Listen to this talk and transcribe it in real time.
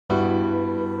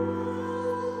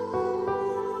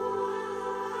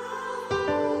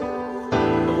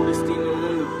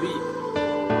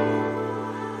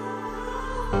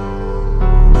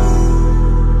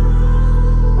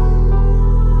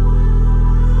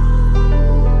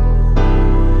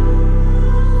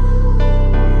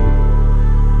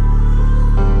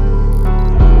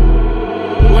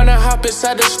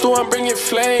inside the store, I'm bringing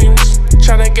flames.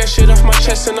 Tryna get shit off my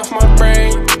chest and off my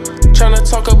brain. Tryna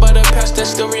talk about the past that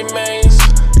still remains.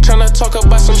 Tryna talk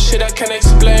about some shit I can't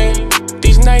explain.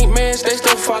 These nightmares, they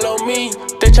still follow me.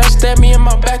 They try to stab me in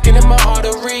my back and in my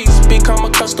arteries. Become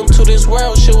accustomed to this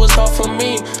world, shit was hard for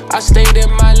me. I stayed in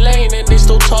my lane and they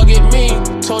still target me.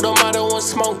 Told them I don't want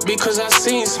smoke because I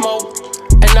seen smoke.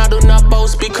 And I do not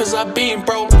boast because I been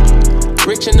broke.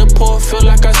 Rich and the poor feel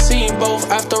like I seen both.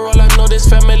 After all, I know this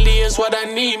family is what I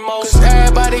need most. Cause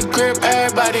everybody grip,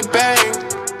 everybody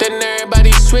bang. Then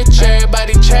everybody switch,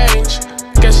 everybody change.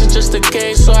 Guess it's just a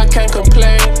game, so I can't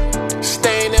complain.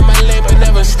 Staying in my lane, but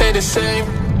never stay the same.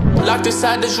 Locked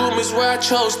inside this room is where I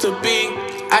chose to be.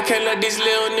 I can't let these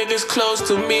little niggas close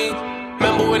to me.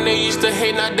 Remember when they used to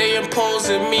hate, now they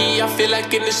imposing me. I feel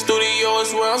like in the studio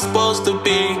is where I'm supposed to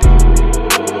be.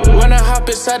 When I hop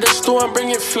inside the store, I'm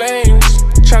bringing flames.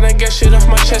 Tryna get shit off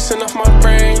my chest and off my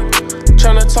brain.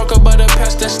 Tryna talk about the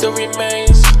past that still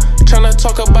remains. Tryna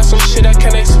talk about some shit I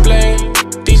can't explain.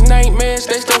 These nightmares,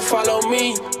 they still follow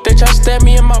me. They try to stab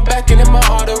me in my back and in my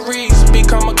arteries.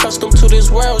 Become accustomed to this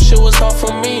world, shit was hard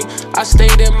for me. I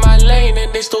stayed in my lane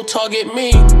and they still target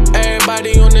me.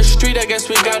 Everybody on the street, I guess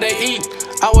we gotta eat.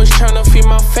 I was tryna feed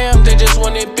my fam, they just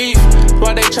wanted beef.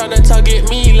 Why they tryna target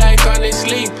me like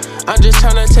honestly? I'm just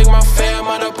tryna take my fam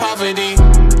out of poverty.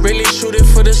 Really shooting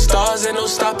for the stars, ain't no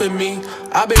stopping me.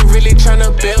 I've been really tryna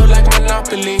build like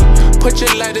Monopoly. Put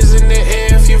your lighters in the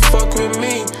air if you fuck with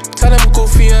me. Tell them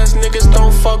goofy ass niggas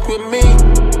don't fuck with me.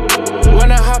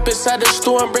 When I hop inside the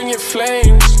store, I'm bringing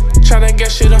flames. Tryna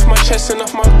get shit off my chest and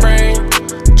off my brain.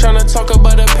 Tryna talk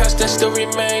about the past that still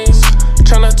remains.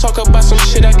 Tryna talk about some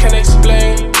shit I can't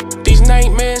explain. These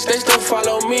nightmares, they still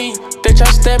follow me. They try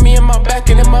to stab me in my back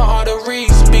and in my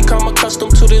arteries. Become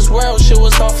accustomed to this world, shit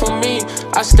was hard for me.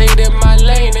 I stayed in my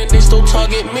lane and they still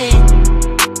target me.